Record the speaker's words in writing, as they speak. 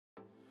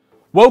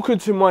Welcome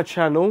to my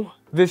channel.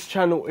 This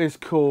channel is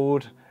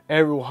called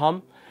Aerial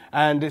Hum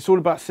and it's all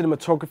about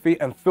cinematography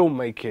and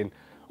filmmaking.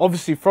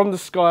 Obviously from the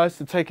skies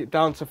to take it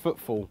down to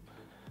footfall.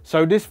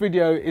 So this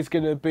video is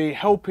going to be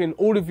helping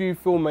all of you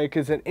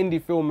filmmakers and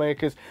indie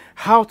filmmakers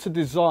how to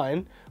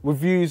design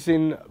with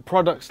using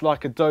products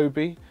like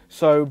Adobe.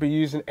 So we'll be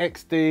using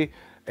XD,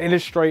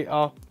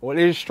 Illustrator or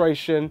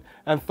Illustration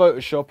and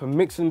Photoshop and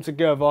mixing them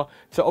together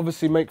to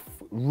obviously make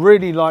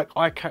really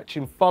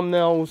eye-catching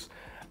thumbnails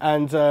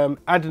and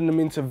adding them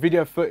into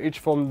video footage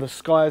from the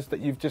skies that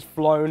you've just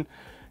flown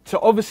to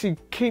obviously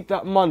keep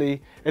that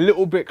money a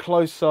little bit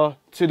closer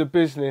to the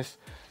business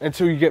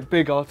until you get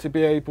bigger, to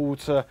be able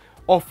to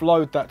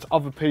offload that to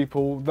other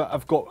people that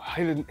have got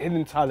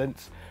hidden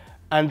talents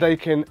and they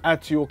can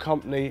add to your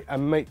company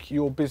and make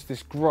your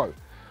business grow.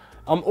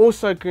 I'm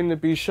also going to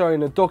be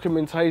showing a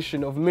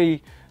documentation of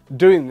me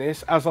doing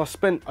this, as I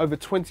spent over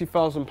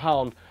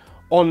 £20,000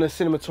 on the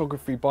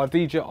cinematography by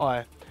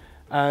DJI,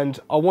 and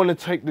I want to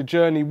take the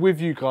journey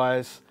with you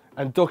guys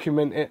and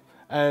document it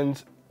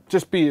and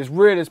just be as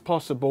real as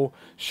possible,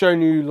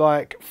 showing you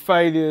like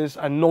failures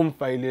and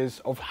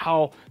non-failures of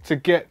how to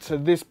get to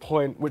this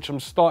point, which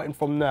I'm starting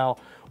from now,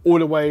 all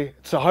the way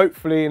to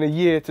hopefully in a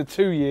year to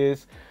 2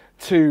 years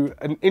to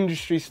an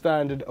industry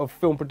standard of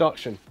film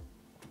production.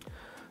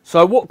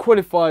 So what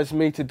qualifies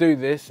me to do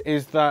this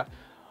is that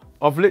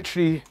I've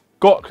literally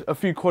got a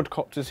few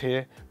quadcopters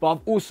here, but I've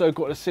also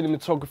got a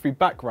cinematography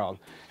background.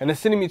 And the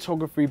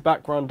cinematography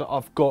background that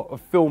I've got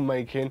of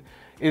filmmaking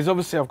is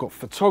obviously I've got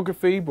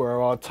photography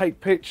where I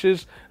take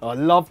pictures. I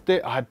loved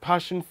it, I had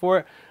passion for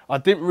it. I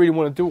didn't really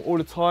want to do it all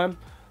the time,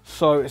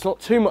 so it's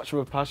not too much of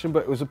a passion,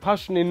 but it was a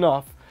passion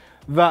enough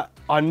that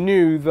I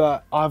knew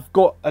that I've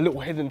got a little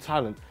hidden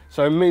talent.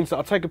 So it means that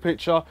I take a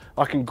picture,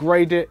 I can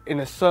grade it in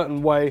a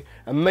certain way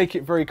and make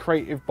it very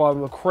creative by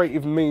my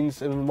creative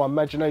means and my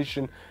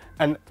imagination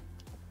and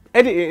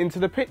edit it into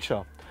the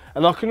picture.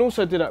 And I can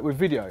also do that with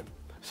video.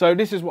 So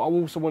this is what I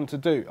also want to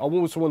do. I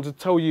also want to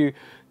tell you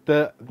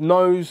the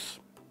no's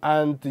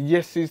and the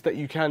yeses that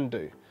you can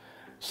do.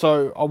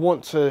 So I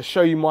want to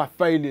show you my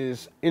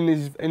failures in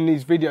these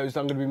videos that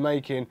I'm going to be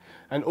making,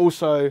 and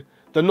also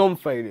the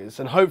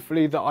non-failures, and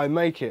hopefully that I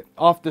make it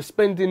after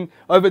spending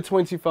over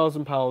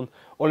 £20,000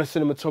 on a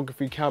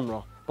cinematography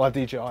camera by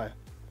DJI.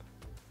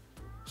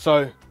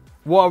 So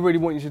what I really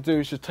want you to do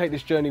is just take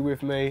this journey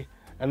with me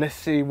and let's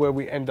see where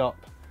we end up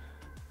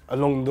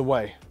along the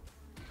way.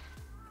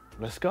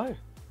 Let's go.